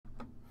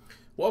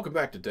Welcome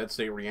back to Dead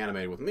State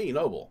Reanimated with me,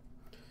 Noble.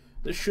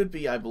 This should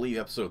be, I believe,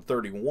 episode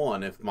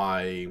 31 if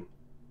my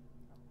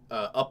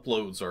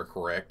uploads are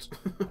correct,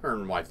 or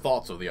my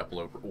thoughts of the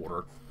upload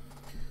order.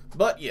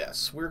 But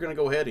yes, we're going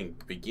to go ahead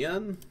and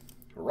begin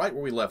right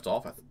where we left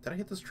off. Did I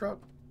hit this truck?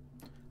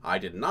 I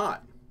did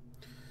not.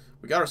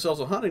 We got ourselves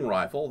a hunting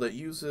rifle that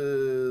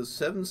uses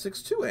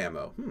 7.62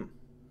 ammo.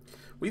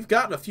 We've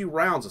gotten a few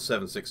rounds of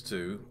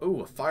 7.62.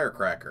 Ooh, a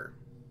firecracker.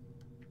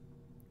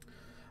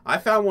 I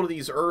found one of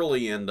these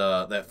early in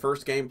that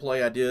first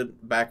gameplay I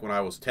did back when I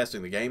was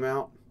testing the game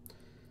out.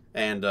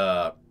 And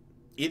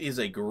it is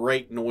a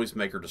great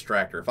noisemaker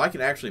distractor. If I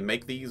can actually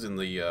make these in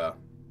the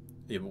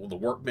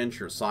workbench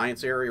or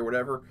science area or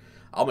whatever,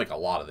 I'll make a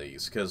lot of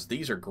these, because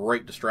these are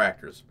great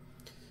distractors.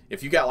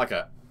 If you got like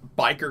a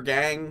biker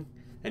gang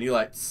and you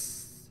like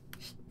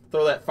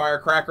throw that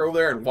firecracker over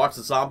there and watch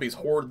the zombies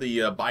hoard the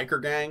biker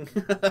gang,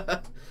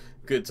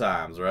 good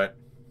times, right?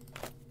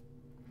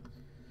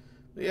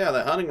 Yeah,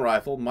 that hunting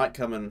rifle might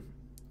come in...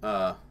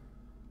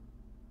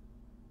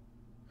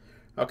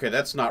 Okay,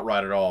 that's not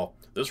right at all.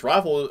 This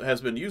rifle has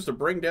been used to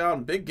bring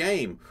down big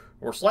game,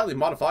 or slightly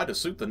modified to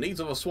suit the needs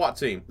of a SWAT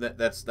team.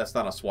 That's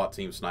not a SWAT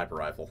team sniper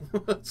rifle.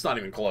 It's not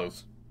even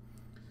close.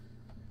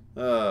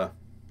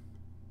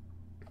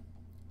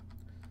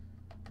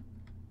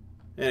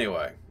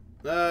 Anyway.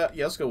 Yeah,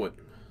 let's go with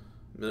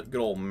good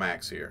old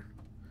Max here.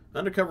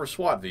 Undercover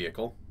SWAT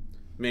vehicle.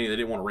 Meaning they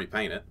didn't want to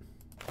repaint it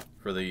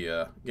for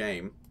the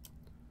game.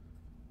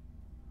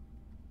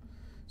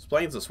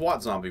 Explains the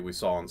SWAT zombie we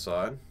saw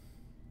inside.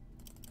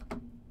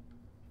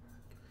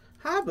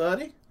 Hi,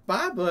 buddy.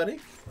 Bye, buddy.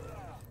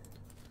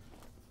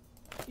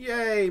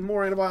 Yay,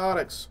 more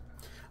antibiotics.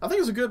 I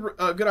think it's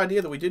a good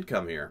idea that we did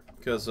come here,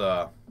 because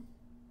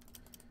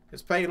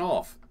it's paying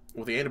off,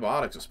 with the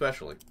antibiotics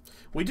especially.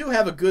 We do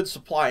have a good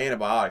supply of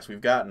antibiotics.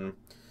 We've gotten,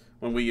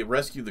 when we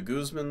rescued the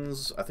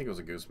Guzmans, I think it was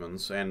the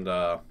Guzmans, and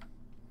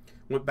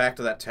went back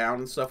to that town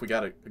and stuff, we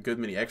got a good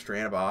many extra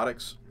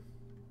antibiotics.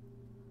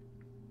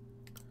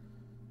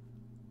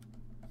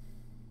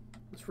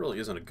 This really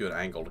isn't a good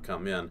angle to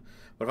come in.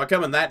 But if I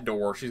come in that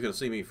door, she's going to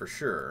see me for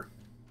sure.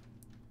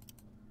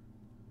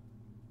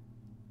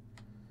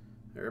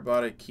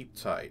 Everybody keep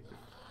tight.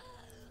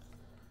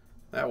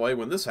 That way,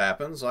 when this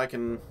happens, I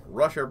can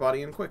rush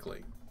everybody in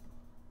quickly.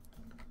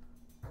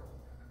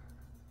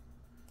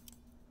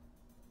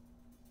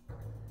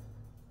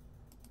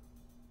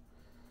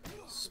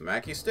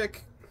 Smacky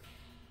stick.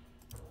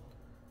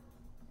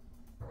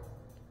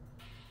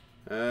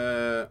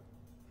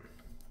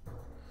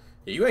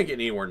 You ain't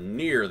getting anywhere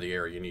near the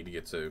area you need to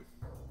get to.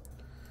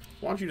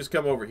 Why don't you just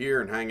come over here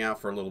and hang out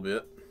for a little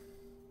bit.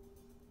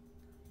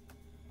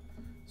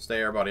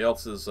 Stay everybody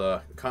else's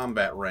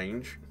combat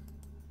range.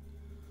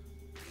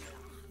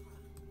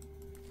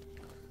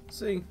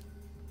 See?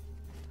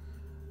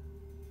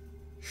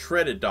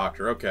 Shredded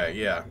doctor. Okay,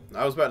 yeah.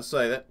 I was about to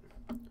say that.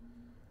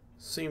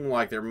 Seemed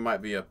like there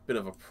might be a bit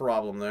of a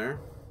problem there.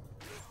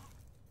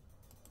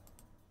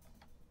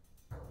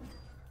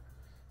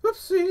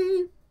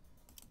 Whoopsie!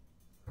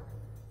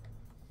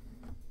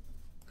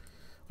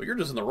 Well, you're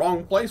just in the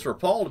wrong place for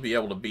Paul to be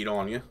able to beat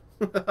on you.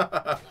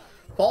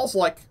 Paul's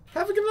like,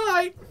 have a good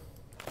night.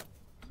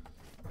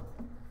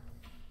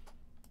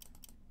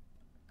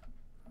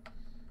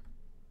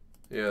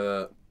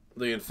 Yeah,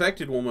 the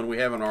infected woman we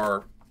have in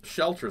our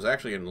shelter is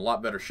actually in a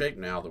lot better shape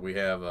now that we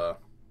have...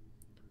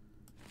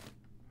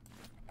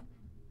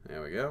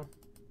 There we go.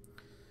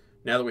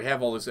 Now that we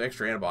have all this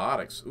extra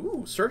antibiotics.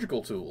 Ooh,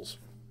 surgical tools.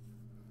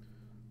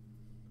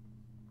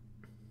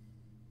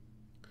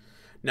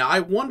 Now,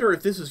 I wonder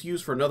if this is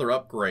used for another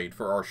upgrade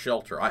for our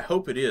shelter. I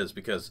hope it is,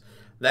 because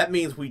that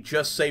means we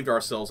just saved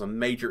ourselves a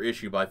major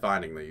issue by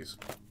finding these.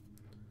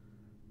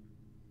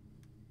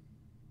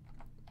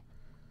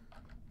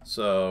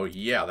 So,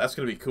 yeah, that's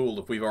going to be cool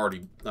if we've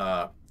already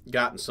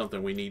gotten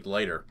something we need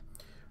later.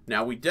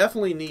 Now, we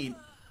definitely need...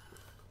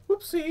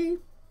 Whoopsie!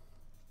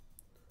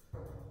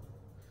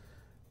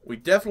 We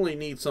definitely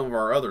need some of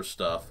our other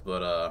stuff,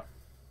 but,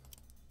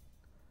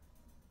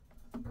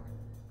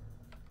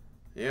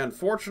 yeah,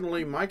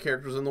 unfortunately, my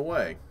character's in the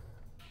way.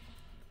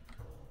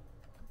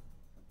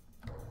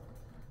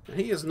 And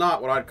he is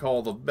not what I'd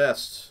call the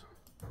best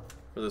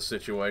for this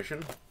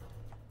situation.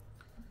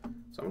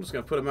 So I'm just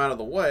going to put him out of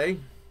the way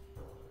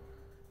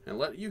and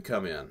let you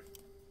come in.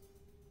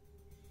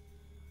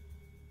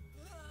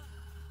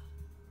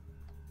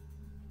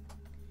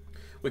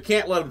 We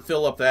can't let him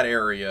fill up that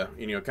area,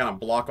 you know, kind of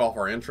block off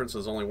our entrance.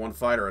 There's only one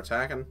fighter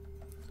attacking.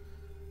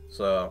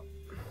 So...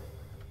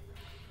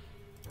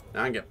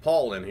 now I can get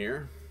Paul in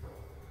here.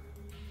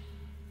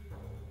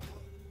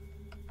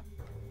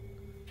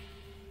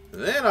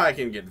 Then I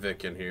can get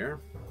Vic in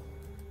here.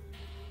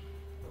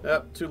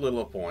 Yep, too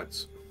little of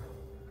points.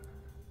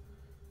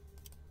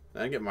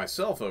 Then I get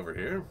myself over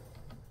here.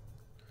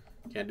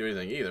 Can't do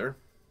anything either.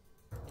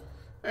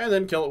 And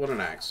then kill it with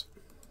an axe.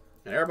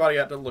 And everybody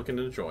got to look and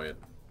enjoy it.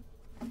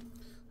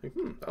 Like,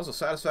 that was a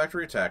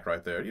satisfactory attack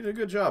right there. You did a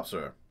good job,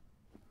 sir.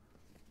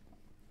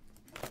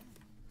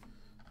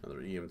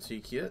 Another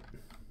EMT kit.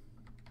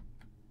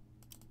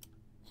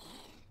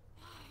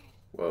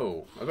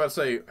 Whoa. I was about to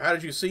say, how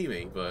did you see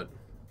me? But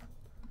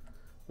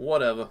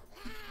whatever.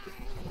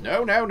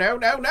 No, no, no,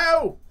 no,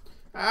 no!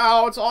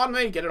 Ow, it's on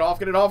me! Get it off,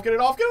 get it off, get it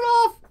off, get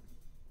it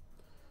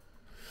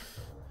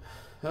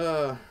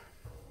off!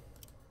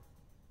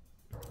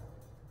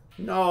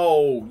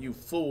 No, you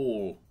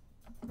fool.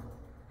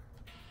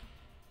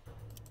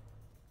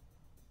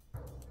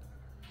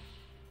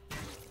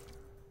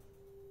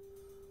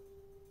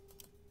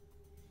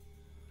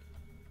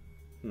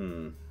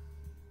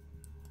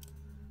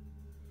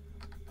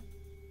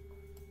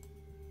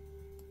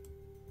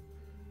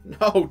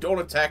 No, don't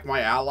attack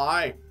my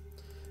ally.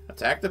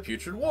 Attack the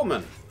putrid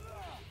woman.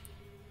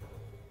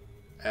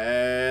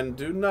 And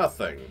do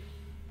nothing.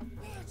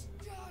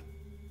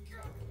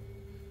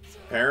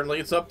 Apparently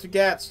it's up to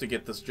Gats to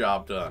get this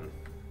job done.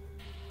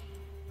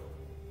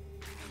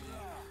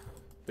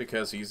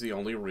 Because he's the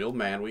only real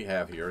man we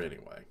have here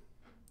anyway.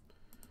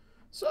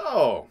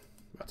 So,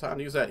 about time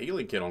to use that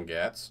healing kit on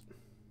Gats.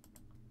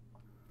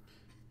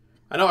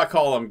 I know I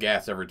call him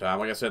Gats every time.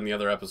 Like I said in the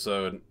other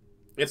episode,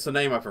 it's the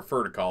name I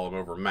prefer to call him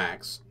over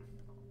Max.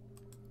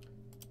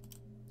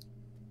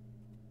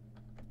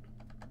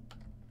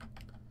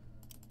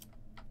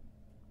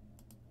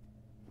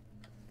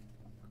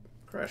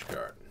 Crash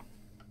cart.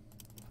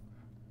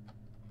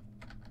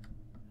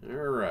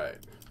 Alright.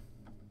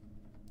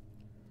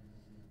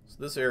 So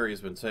this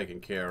area's been taken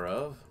care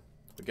of.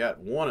 We got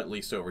one at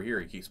least over here.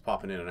 He keeps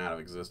popping in and out of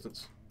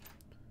existence.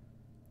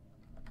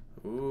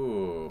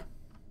 Ooh.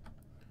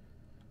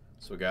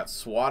 So we got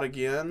SWAT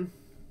again.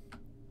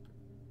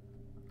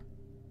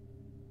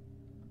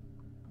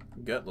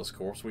 Gutless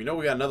corpse. We know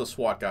we got another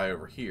SWAT guy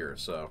over here,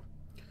 so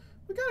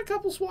we got a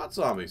couple SWAT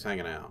zombies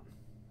hanging out.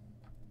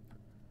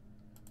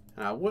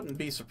 And I wouldn't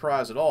be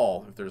surprised at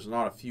all if there's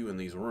not a few in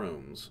these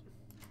rooms.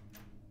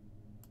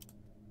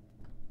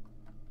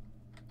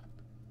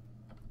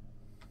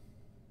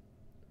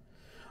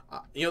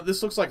 You know,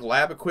 this looks like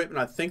lab equipment.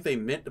 I think they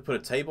meant to put a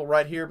table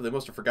right here, but they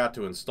must have forgot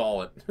to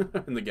install it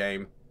in the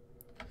game.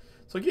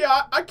 So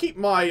yeah, I keep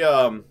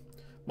my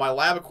my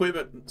lab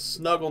equipment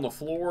snug on the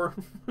floor.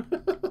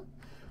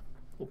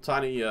 Little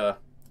tiny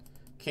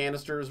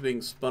canisters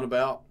being spun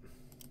about.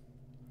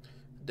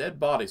 Dead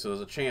body, so there's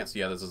a chance,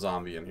 yeah, there's a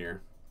zombie in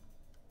here.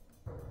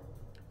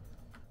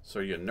 So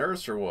are you a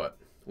nurse or what?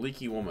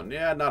 Leaky woman.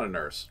 Yeah, not a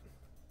nurse.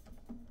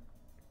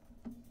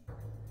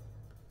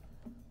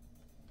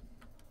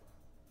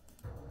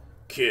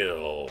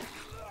 Kill.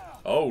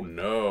 Oh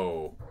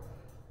no.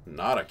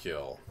 Not a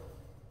kill.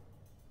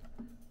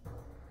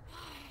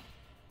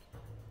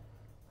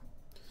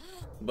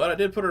 But I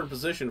did put her in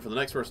position for the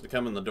next person to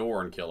come in the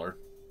door and kill her.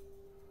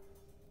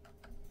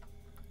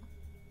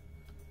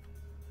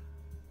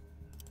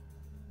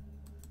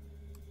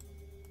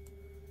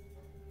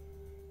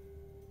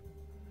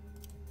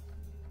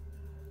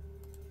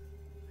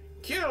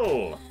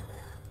 Kill!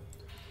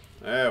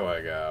 There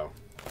we go.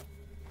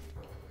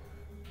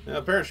 Now,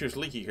 apparently she was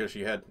leaky because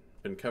she had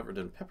been covered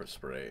in pepper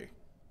spray.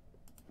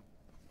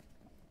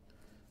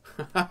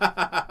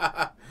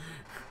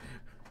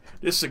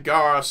 This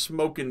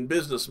cigar-smoking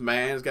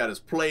businessman's got his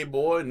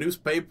Playboy,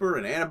 newspaper,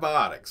 and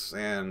antibiotics,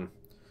 and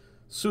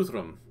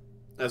Suthrum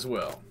as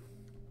well.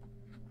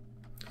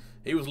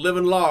 He was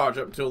living large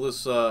up until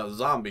this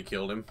zombie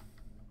killed him.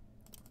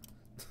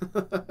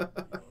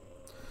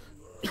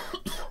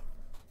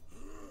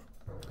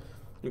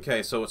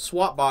 Okay, so it's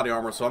SWAT body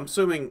armor, so I'm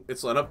assuming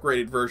it's an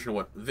upgraded version of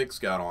what Vic's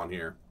got on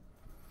here.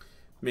 I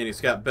mean, he's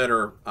got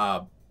better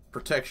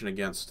protection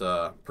against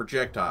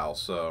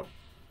projectiles, so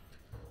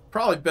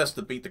probably best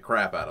to beat the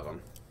crap out of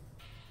him.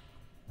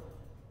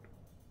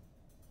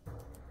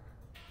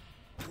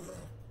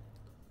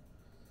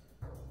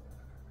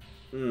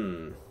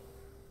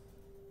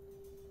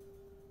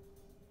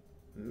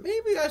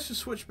 Maybe I should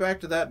switch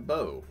back to that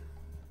bow.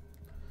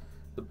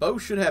 The bow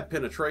should have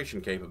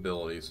penetration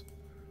capabilities.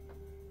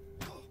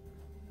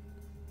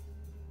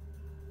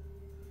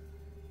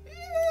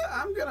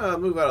 I'm gonna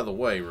move out of the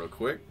way real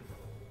quick.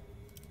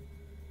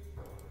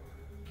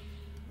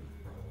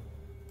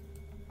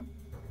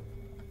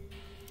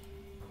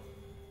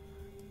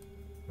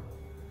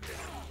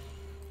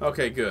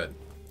 Okay, good.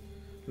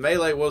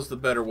 Melee was the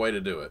better way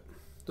to do it.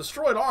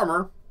 Destroyed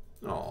armor?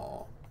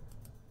 Aw.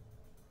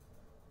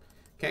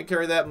 Can't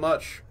carry that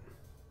much.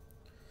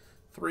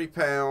 3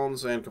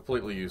 pounds and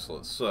completely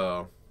useless,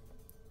 so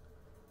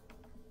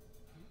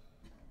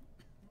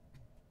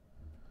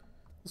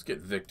let's get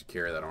Vic to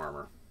carry that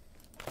armor.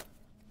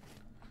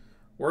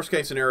 Worst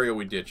case scenario,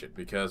 we ditch it,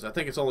 because I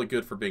think it's only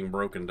good for being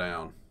broken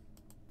down.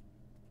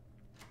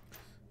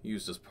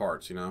 Used as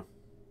parts, you know?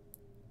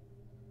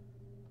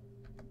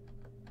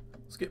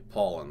 Let's get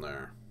Paul in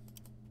there.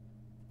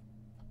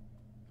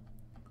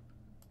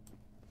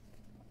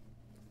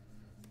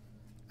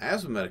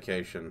 Asthma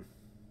medication.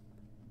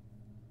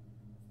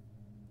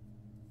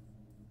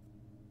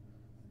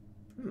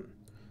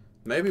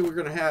 Maybe we're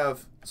going to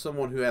have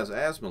someone who has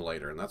asthma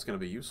later, and that's going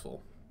to be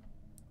useful.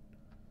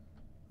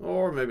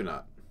 Or maybe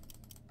not.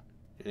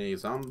 Any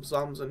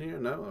zombs in here?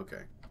 No?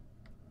 Okay.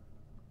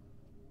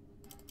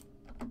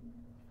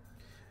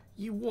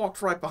 You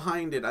walked right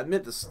behind it. I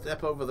meant to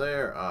step over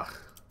there. Ugh.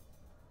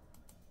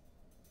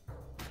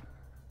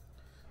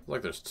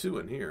 Like there's two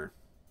in here.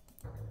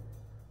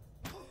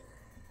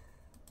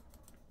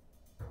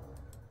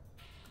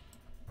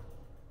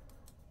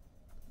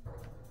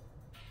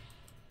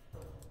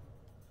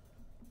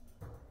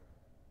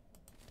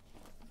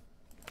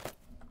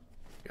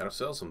 Got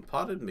ourselves some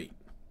potted meat.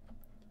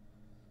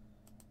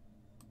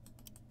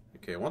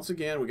 Okay, once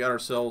again, we got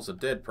ourselves a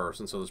dead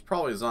person, so there's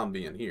probably a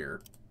zombie in here.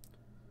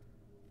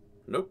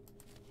 Nope.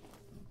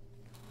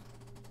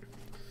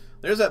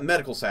 There's that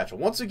medical satchel.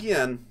 Once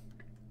again,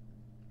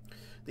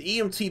 the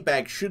EMT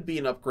bag should be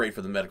an upgrade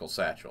for the medical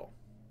satchel.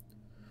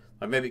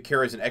 Like maybe it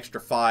carries an extra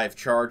 5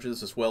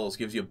 charges, as well as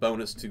gives you a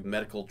bonus to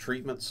medical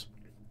treatments.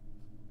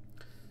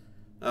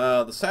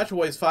 The satchel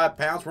weighs 5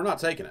 pounds. We're not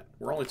taking it.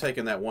 We're only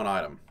taking that one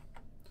item.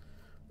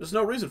 There's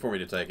no reason for me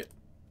to take it.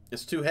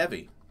 It's too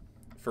heavy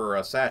for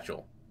a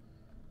satchel.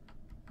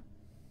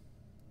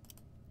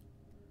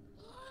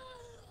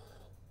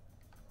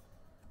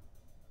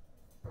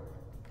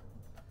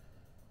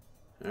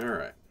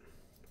 Alright.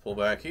 Pull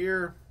back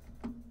here.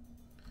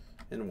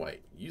 And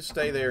wait. You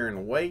stay there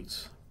and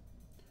wait.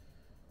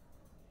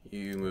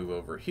 You move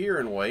over here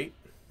and wait.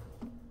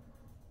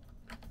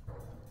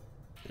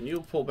 And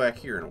you'll pull back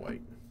here and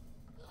wait.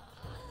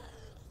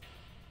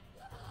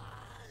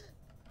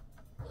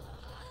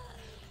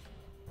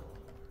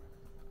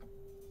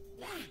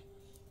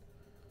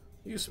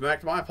 You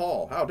smacked my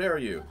paw. How dare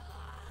you?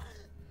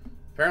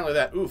 Apparently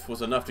that oof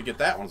was enough to get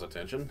that one's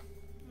attention.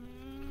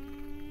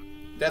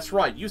 That's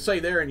right. You stay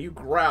there and you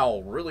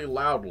growl really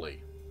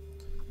loudly.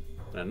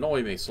 And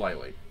annoy me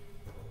slightly.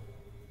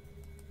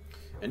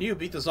 And you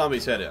beat the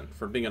zombie's head in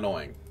for being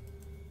annoying.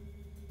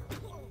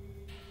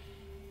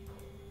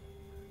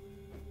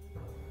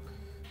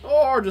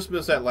 Or just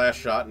miss that last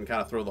shot and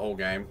kind of throw the whole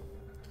game.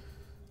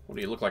 What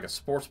do you look like, a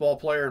sports ball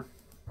player?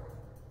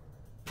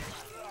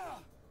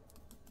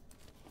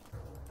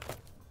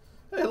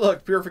 Hey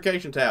look,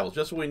 purification tablets.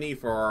 Just what we need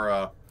for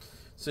our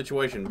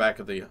situation back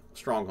at the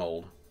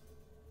stronghold.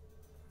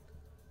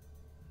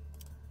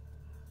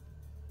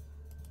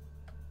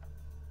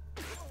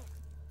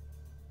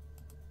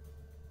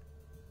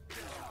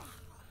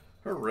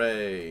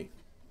 Hooray.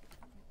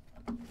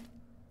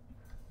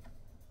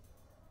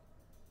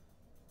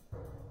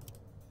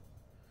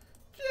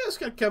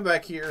 Just gonna come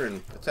back here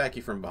and attack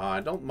you from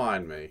behind. Don't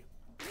mind me.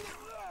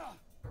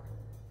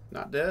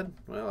 Not dead?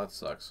 Well, that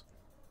sucks.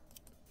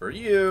 For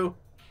you.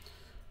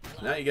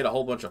 Now you get a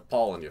whole bunch of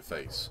paw in your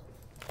face.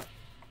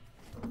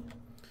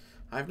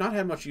 I've not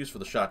had much use for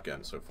the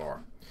shotgun so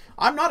far.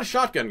 I'm not a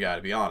shotgun guy,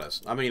 to be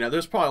honest. I mean,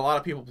 there's probably a lot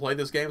of people play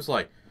this game. It's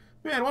like,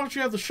 man, why don't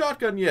you have the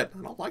shotgun yet?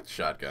 I don't like the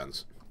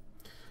shotguns.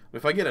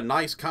 If I get a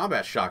nice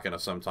combat shotgun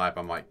of some type,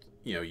 I might,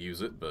 you know,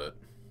 use it, but...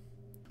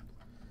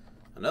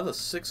 Another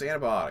 6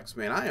 antibiotics.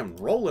 Man, I am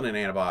rolling in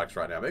antibiotics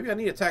right now. Maybe I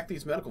need to attack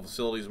these medical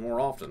facilities more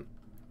often.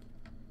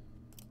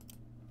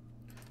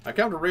 I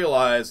come to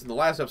realize, in the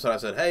last episode I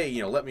said, hey,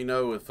 you know, let me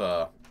know if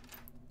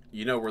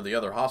you know where the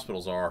other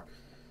hospitals are.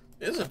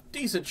 There's a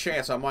decent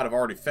chance I might have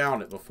already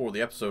found it before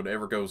the episode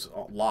ever goes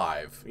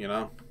live, you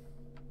know?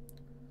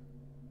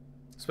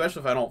 Especially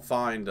if I don't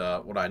find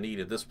what I need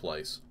at this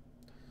place.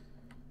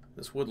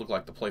 This would look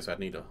like the place I'd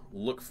need to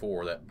look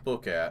for that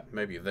book at.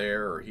 Maybe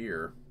there or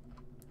here.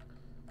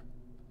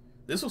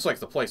 This looks like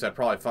the place I'd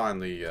probably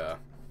find the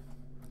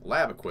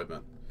lab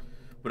equipment.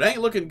 But it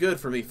ain't looking good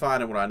for me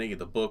finding what I need,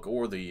 the book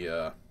or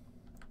the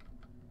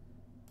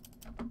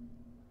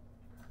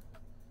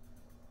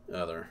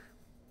other.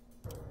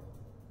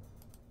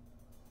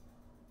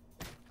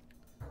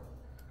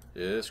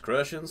 Just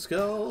crushing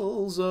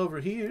skulls over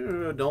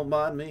here, don't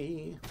mind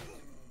me.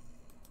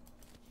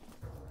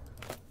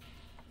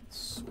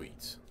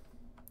 Sweet.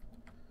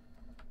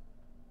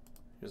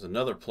 Here's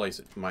another place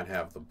that might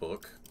have the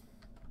book.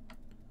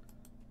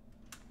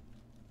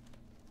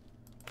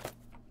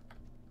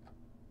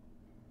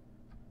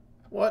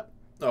 What?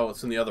 Oh,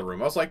 it's in the other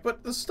room. I was like,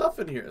 but the stuff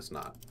in here is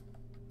not.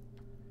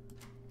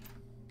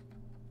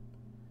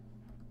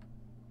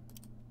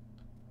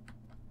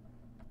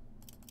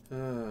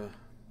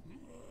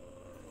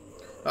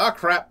 Ah,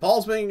 crap.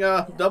 Paul's being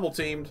double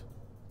teamed.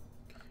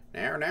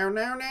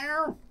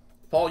 Now.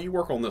 Paul, you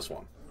work on this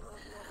one.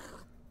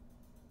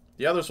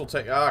 The others will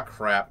take... Ah,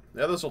 crap.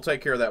 The others will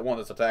take care of that one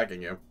that's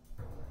attacking you.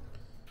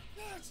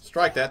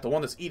 Strike that, the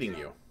one that's eating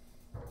you.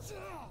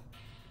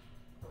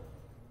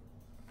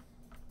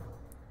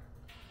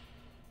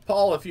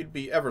 Paul, if you'd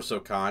be ever so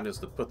kind as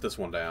to put this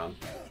one down.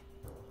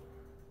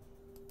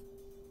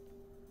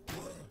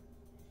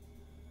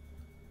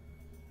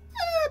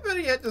 Better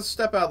yet, just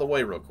step out of the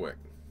way real quick.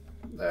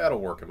 That'll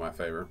work in my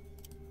favor.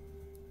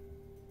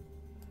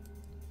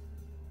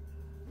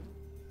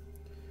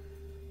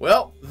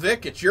 Well,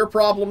 Vic, it's your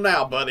problem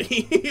now,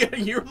 buddy.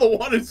 You're the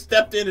one who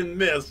stepped in and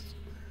missed.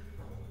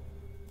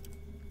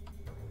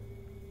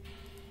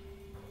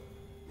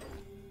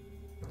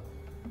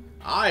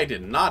 I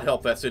did not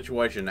help that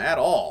situation at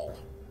all.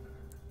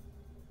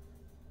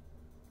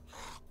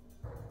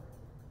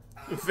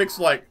 Vic's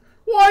like,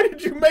 Why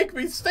did you make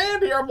me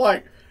stand here? I'm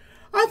like,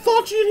 I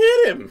thought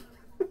you'd hit him.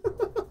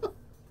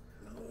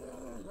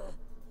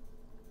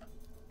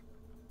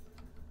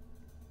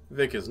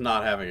 Vic is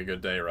not having a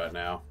good day right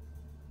now.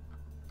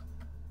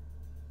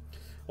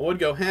 I would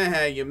go,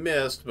 haha, you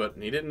missed, but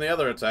he didn't the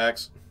other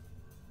attacks.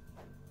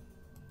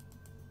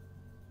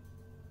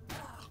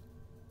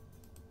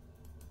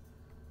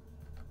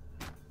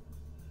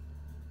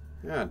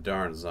 Ah,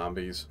 darn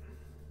zombies.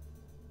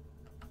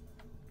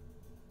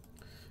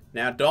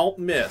 Now don't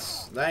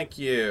miss. Thank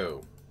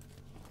you.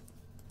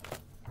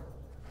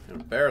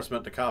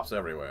 Embarrassment to cops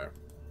everywhere.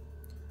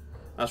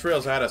 I just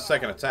realized I had a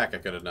second attack I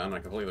could have done. I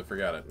completely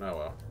forgot it. Oh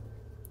well.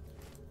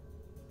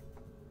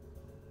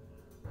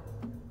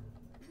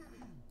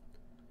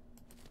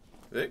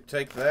 Vic,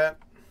 take that.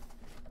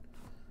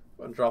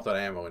 Go ahead and drop that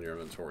ammo in your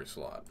inventory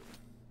slot.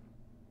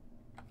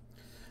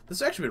 This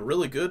has actually been a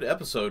really good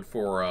episode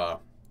for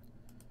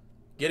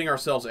getting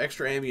ourselves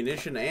extra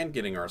ammunition and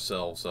getting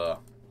ourselves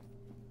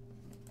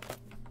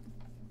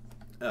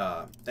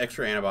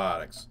extra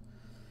antibiotics.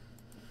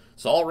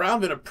 So all around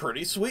been a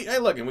pretty sweet. Hey,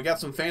 look, and we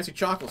got some fancy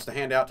chocolates to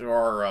hand out to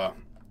our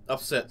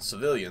upset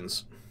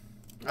civilians.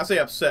 I say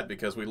upset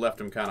because we left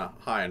them kind of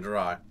high and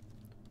dry.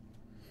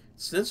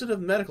 Sensitive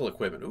medical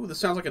equipment. Ooh, this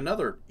sounds like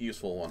another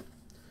useful one.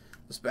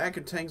 This bag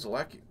contains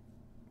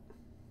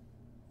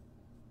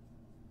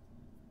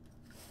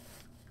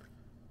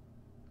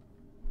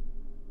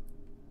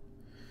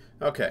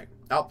Okay,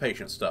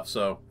 outpatient stuff.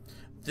 So,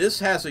 this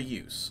has a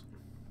use.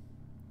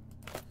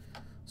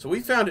 So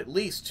we found at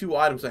least 2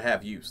 items that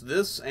have use.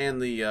 This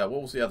and the,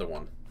 what was the other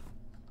one?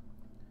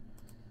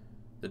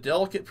 The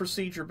delicate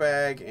procedure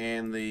bag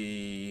and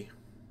the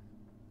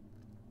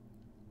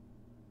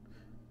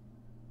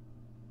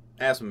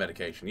asthma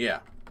medication,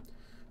 yeah.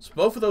 So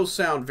both of those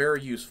sound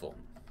very useful.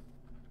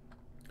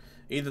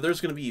 Either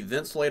there's going to be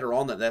events later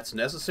on that's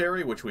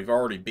necessary, which we've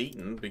already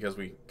beaten because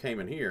we came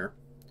in here.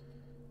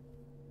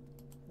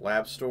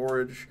 Lab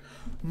storage.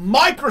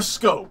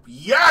 Microscope!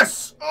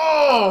 Yes!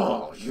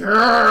 Oh,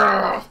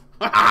 yeah!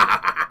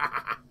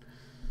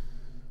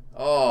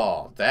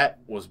 Oh, that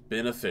was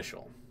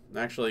beneficial.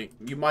 Actually,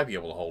 you might be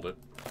able to hold it.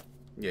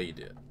 Yeah, you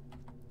did.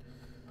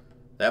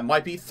 That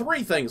might be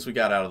 3 things we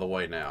got out of the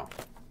way now.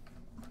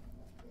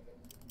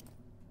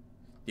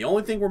 The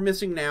only thing we're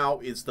missing now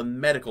is the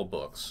medical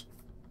books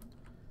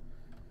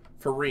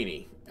for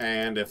Rini.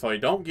 And if I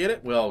don't get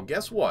it, well,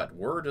 guess what?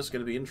 We're just going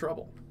to be in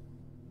trouble.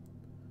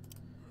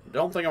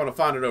 Don't think I'm going to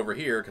find it over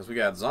here because we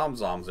got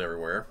zomzoms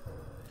everywhere.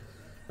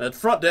 The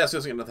front desk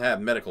isn't going to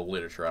have medical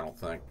literature, I don't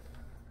think.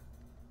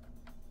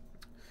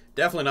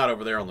 Definitely not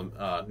over there on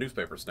the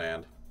newspaper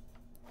stand.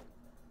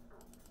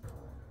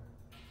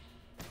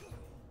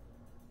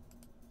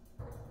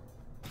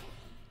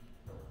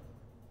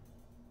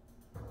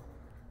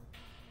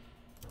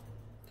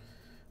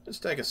 Let's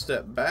take a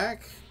step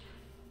back.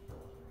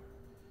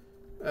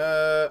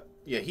 Yeah,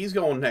 he's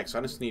going next.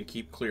 I just need to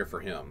keep clear for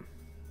him.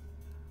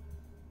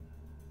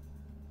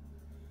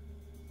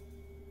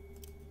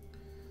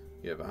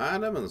 Get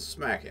behind him and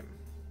smack him.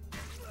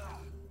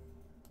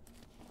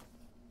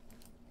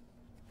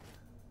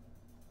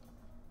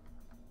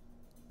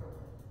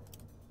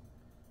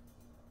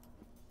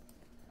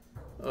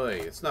 Oy,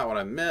 it's not what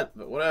I meant,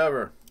 but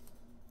whatever.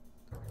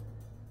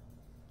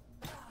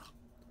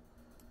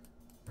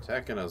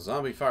 Attacking a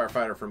zombie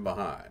firefighter from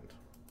behind.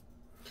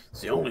 It's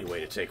the only way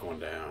to take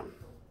one down.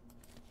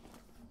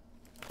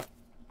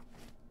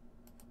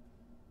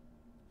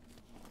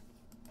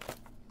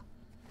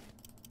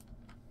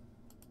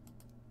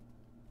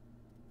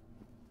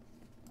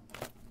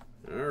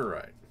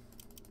 Alright.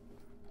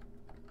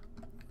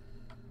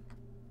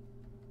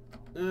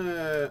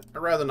 I'd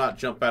rather not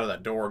jump out of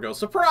that door and go,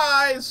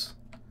 surprise!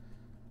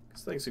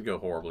 Because things could go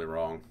horribly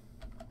wrong.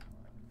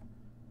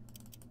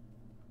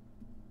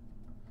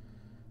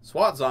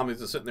 SWAT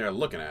zombies are sitting there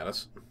looking at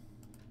us.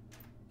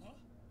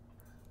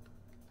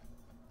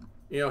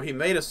 You know, he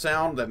made a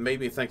sound that made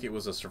me think it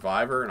was a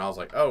survivor, and I was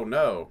like, oh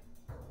no.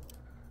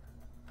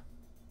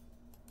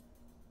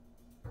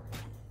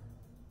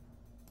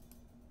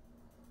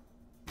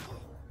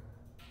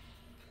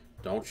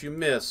 Don't you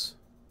miss.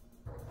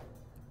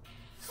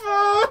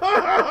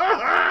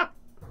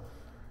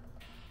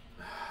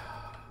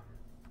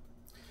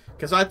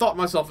 Because I thought to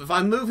myself, if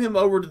I move him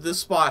over to this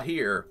spot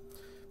here,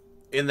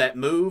 in that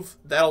move,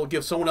 that'll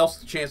give someone else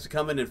the chance to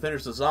come in and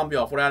finish the zombie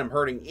off without him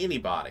hurting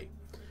anybody.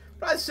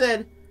 But I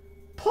said,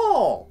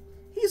 Paul,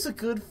 he's a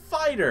good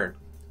fighter.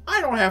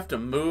 I don't have to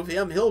move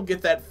him. He'll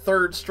get that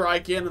 3rd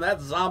strike in, and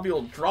that zombie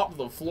will drop to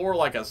the floor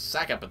like a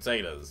sack of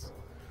potatoes.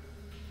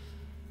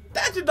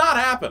 That did not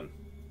happen.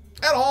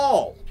 At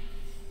all.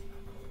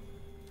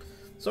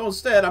 So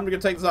instead, I'm going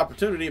to take this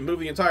opportunity and move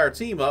the entire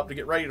team up to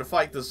get ready to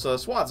fight this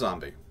SWAT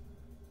zombie.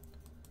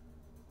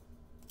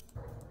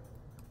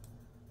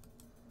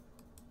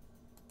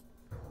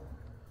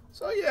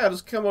 So yeah,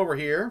 just come over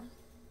here.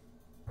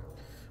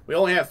 We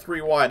only have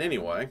 3 wide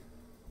anyway.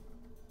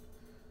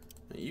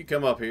 You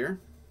come up here.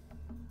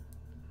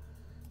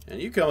 And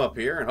you come up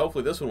here, and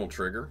hopefully this one will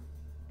trigger.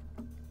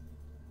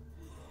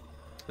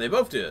 They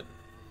both did.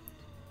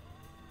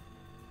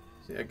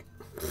 See,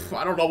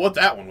 I don't know what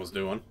that one was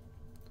doing.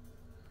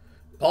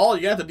 Paul,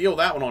 you have to deal with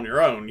that one on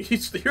your own.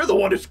 You're the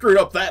one who screwed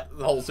up the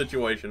whole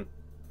situation.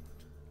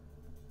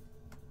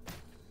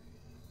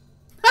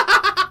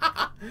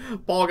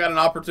 Paul got an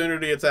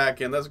opportunity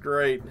attack in. That's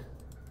great.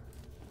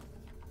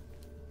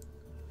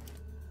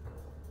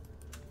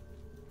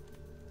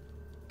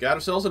 Got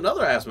ourselves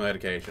another asthma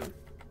medication.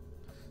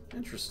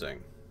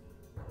 Interesting.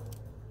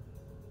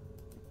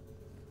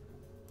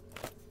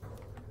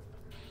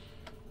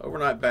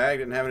 Overnight bag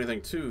didn't have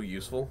anything too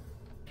useful.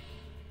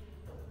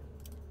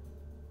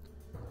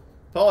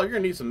 Paul, you're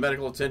going to need some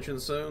medical attention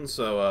soon,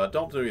 so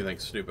don't do anything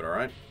stupid,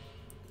 alright?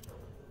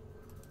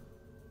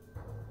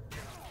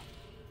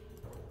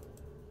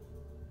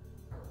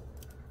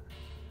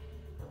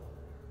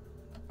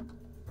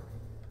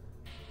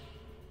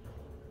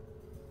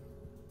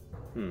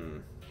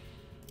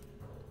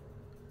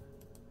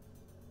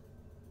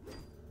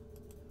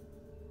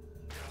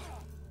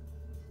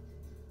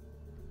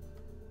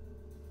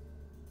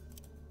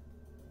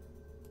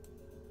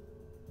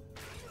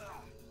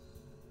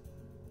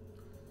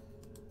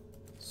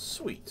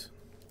 Sweet.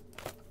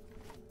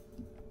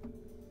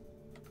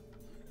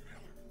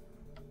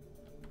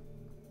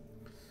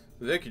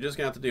 Vic, you're just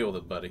gonna have to deal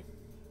with it, buddy.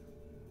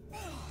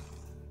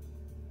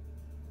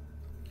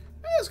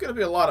 It's gonna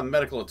be a lot of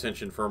medical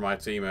attention for my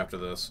team after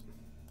this.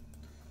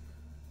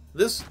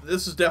 This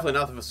is definitely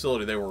not the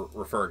facility they were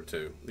referring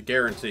to. I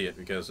guarantee it,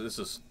 because this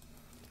is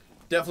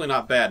definitely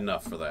not bad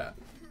enough for that.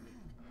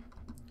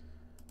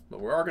 But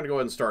we are gonna go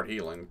ahead and start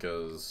healing,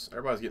 because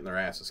everybody's getting their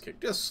asses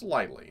kicked just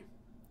slightly.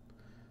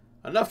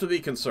 Enough to be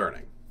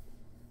concerning.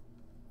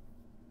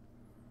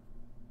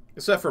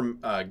 Except for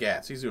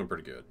Gats. He's doing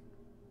pretty good.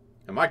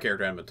 And my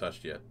character hasn't been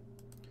touched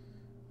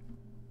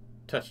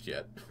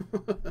yet.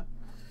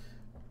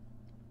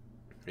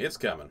 It's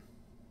coming.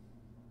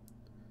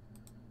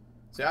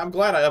 See, I'm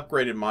glad I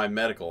upgraded my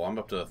medical. I'm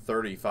up to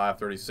 35,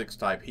 36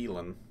 type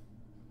healing.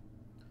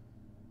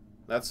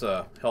 That's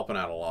helping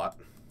out a lot.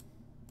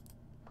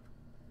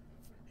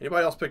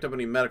 Anybody else picked up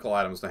any medical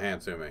items to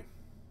hand to me?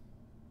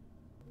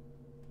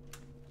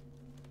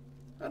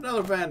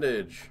 Another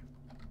bandage.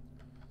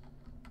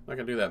 I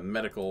can do that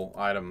medical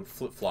item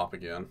flip-flop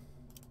again.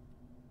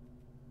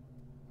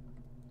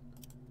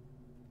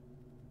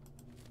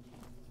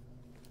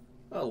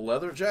 A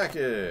leather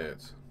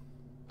jacket.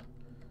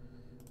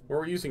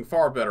 We're using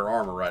far better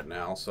armor right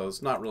now, so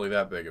it's not really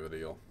that big of a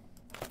deal.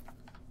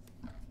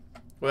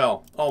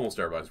 Well, almost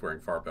everybody's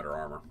wearing far better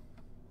armor.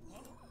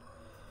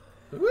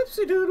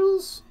 Whoopsie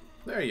doodles.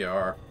 There you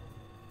are.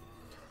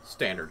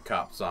 Standard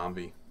cop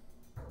zombie.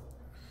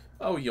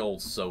 Oh, you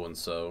old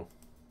so-and-so.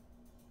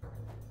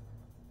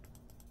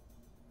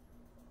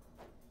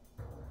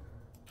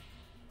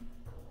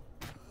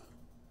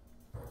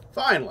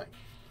 Finally.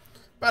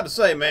 About to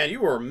say, man,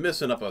 you were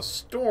missing up a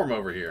storm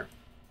over here.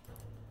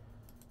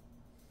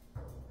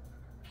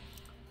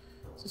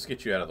 Let's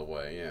get you out of the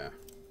way, yeah.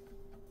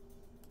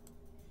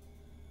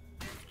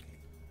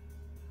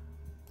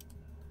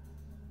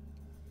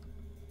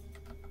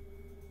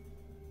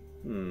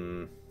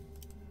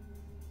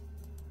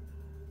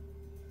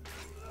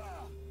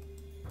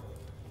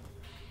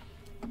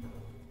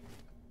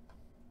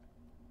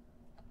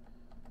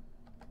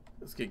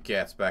 Let's get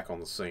Gats back on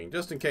the scene,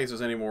 just in case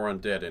there's any more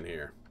undead in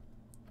here.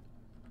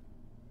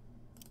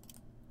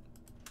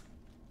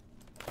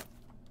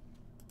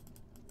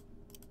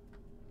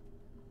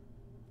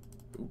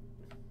 Ooh.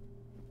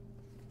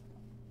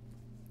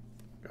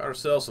 Got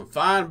ourselves some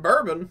fine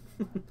bourbon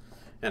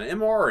and an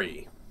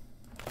MRE.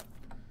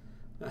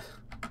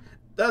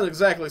 Doesn't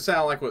exactly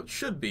sound like what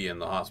should be in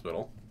the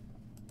hospital.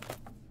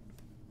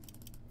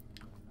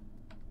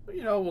 But,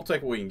 you know, we'll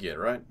take what we can get,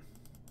 right?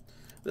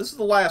 This is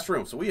the last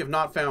room, so we have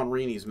not found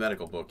Reenie's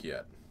medical book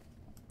yet.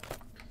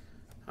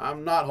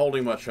 I'm not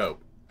holding much hope.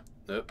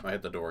 Oop, I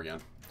hit the door again.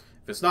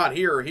 If it's not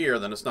here or here,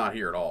 then it's not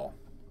here at all.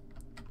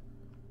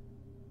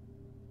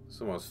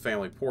 Someone's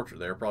family portrait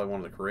there, probably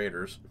one of the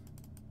creators.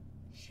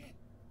 Shit.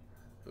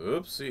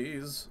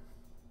 Oopsies.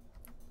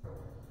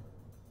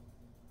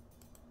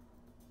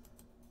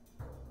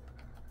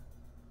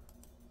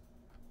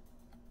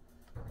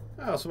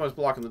 Oh, somebody's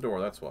blocking the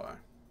door, that's why.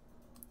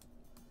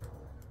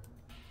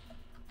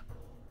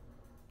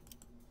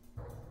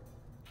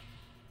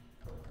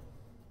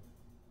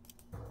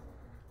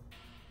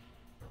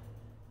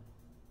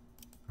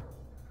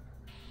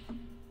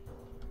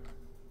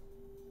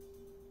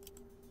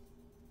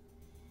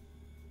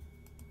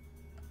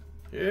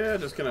 Yeah,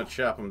 just gonna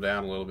chop him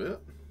down a little bit.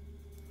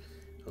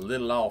 A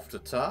little off the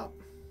top.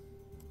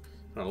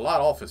 And a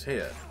lot off his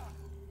head.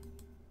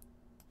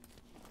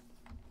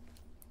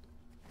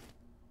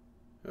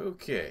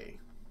 Okay.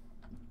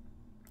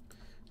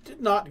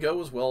 Did not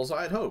go as well as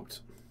I had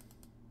hoped.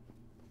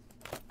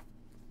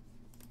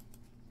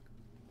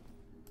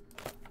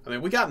 I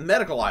mean, we got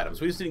medical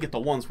items. We just didn't get the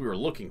ones we were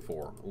looking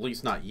for. At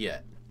least not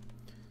yet.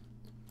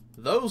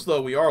 Those,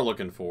 though, we are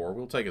looking for.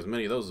 We'll take as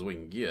many of those as we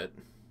can get.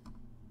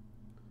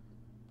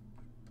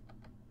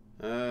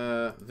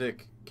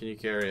 Vic, can you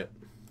carry it?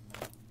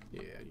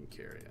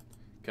 carry it.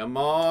 Come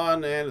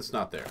on, and it's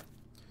not there.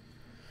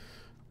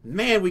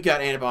 Man, we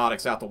got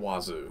antibiotics out the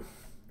wazoo.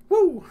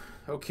 Woo!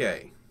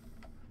 Okay.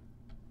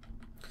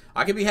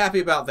 I can be happy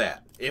about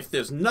that. If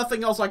there's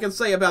nothing else I can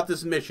say about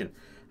this mission,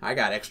 I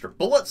got extra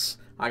bullets,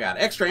 I got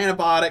extra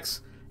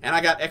antibiotics, and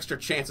I got extra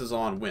chances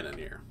on winning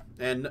here.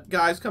 And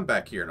guys, come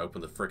back here and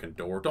open the freaking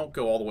door. Don't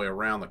go all the way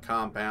around the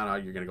compound. Oh,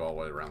 you're going to go all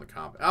the way around the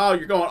compound. Oh,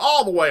 you're going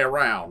all the way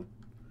around.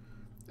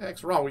 What the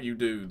heck's wrong with you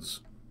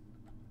dudes?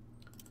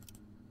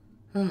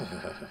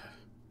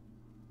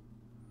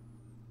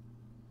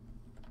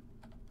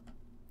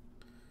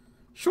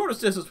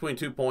 Shortest distance between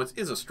 2 points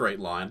is a straight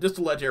line, just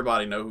to let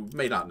everybody know who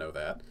may not know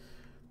that.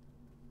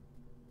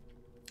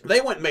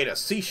 They went and made a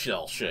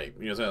seashell shape.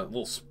 You know, that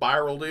little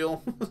spiral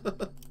deal.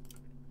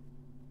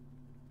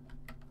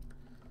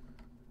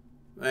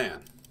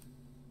 Man.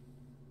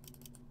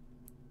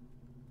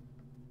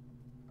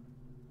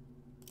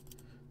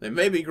 They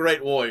may be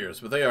great warriors,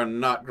 but they are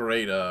not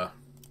great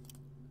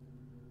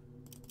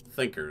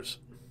thinkers.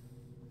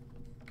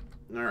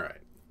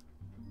 Alright.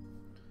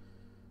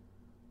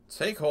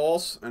 Take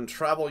horse and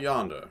travel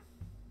yonder.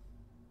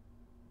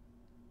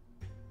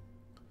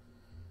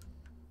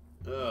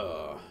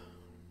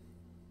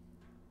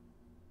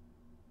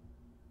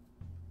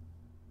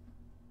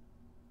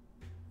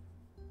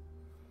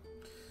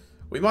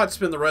 We might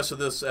spend the rest of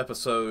this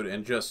episode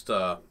and just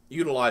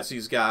utilize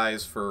these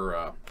guys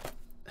for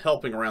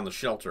helping around the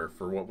shelter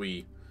for what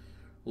we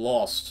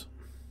lost.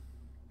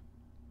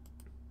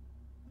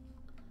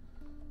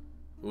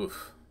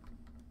 Oof.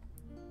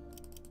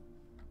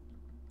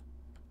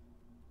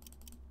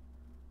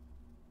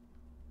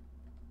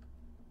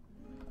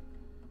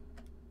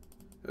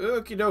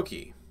 Okie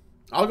dokie.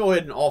 I'll go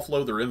ahead and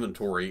offload their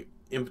inventory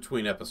in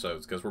between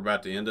episodes because we're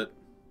about to end it.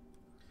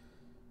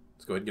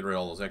 Let's go ahead and get rid of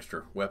all those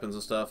extra weapons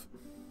and stuff.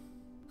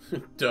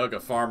 Doug,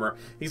 a farmer.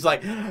 He's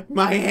like,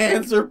 my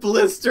hands are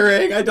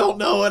blistering. I don't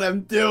know what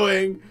I'm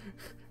doing.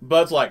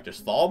 Bud's like,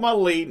 just follow my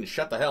lead and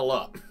shut the hell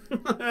up.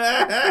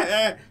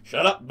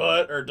 Shut up,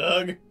 Bud, or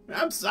Doug.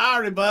 I'm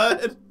sorry,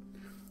 Bud.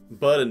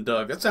 Bud and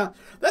Doug. That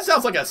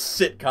sounds like a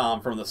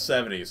sitcom from the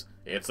 70s.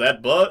 It's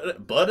that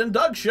Bud and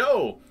Doug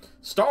show,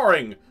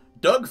 starring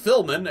Doug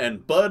Philman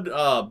and Bud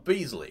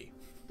Beasley.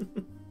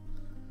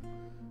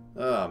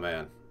 Oh,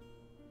 man.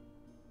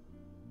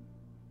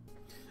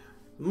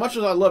 Much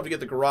as I'd love to get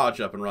the garage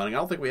up and running, I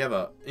don't think we have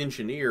an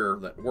engineer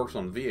that works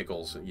on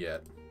vehicles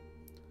yet.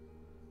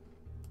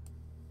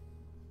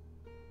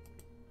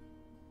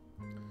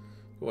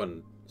 Go ahead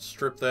and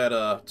strip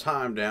that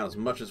time down as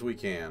much as we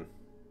can.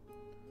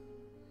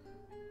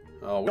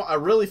 Oh, I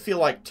really feel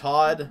like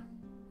Todd,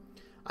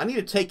 I need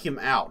to take him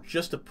out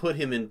just to put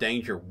him in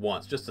danger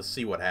once, just to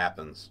see what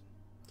happens.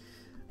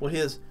 Well,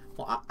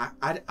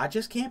 I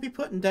just can't be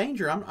put in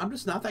danger. I'm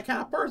just not that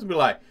kind of person. Be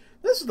like,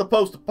 this is the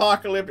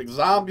post-apocalyptic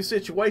zombie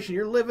situation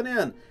you're living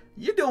in.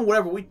 You're doing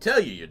whatever we tell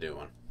you you're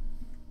doing.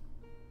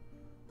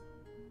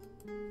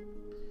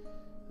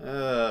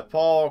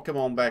 Paul, come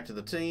on back to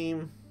the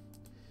team.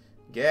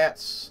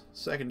 Gats,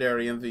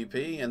 secondary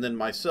MVP, and then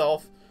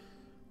myself.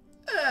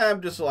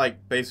 I'm just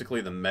like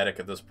basically the medic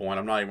at this point.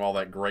 I'm not even all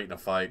that great in a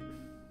fight.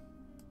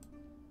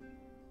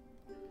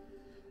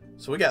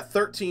 So we got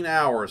 13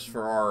 hours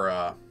for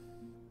our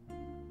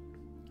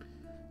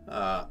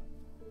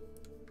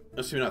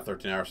let's see, not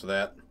 13 hours for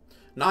that.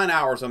 9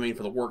 hours, I mean,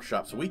 for the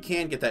workshop. So we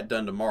can get that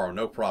done tomorrow,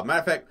 no problem. Matter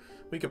of fact,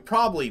 we could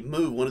probably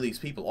move one of these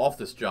people off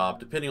this job,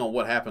 depending on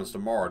what happens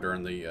tomorrow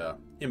during the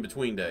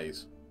in-between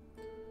days.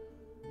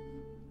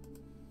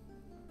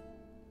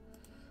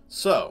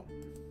 So,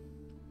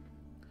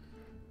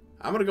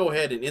 I'm going to go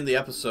ahead and end the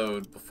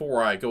episode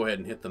before I go ahead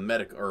and hit the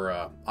medic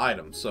or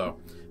items. So,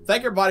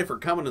 thank everybody for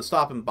coming and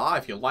stopping by.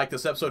 If you like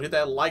this episode, hit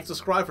that like,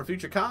 subscribe for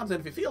future content.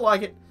 If you feel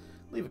like it,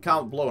 leave a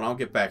comment below and I'll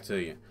get back to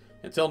you.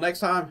 Until next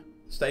time,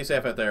 stay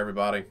safe out there,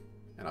 everybody,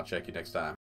 and I'll check you next time.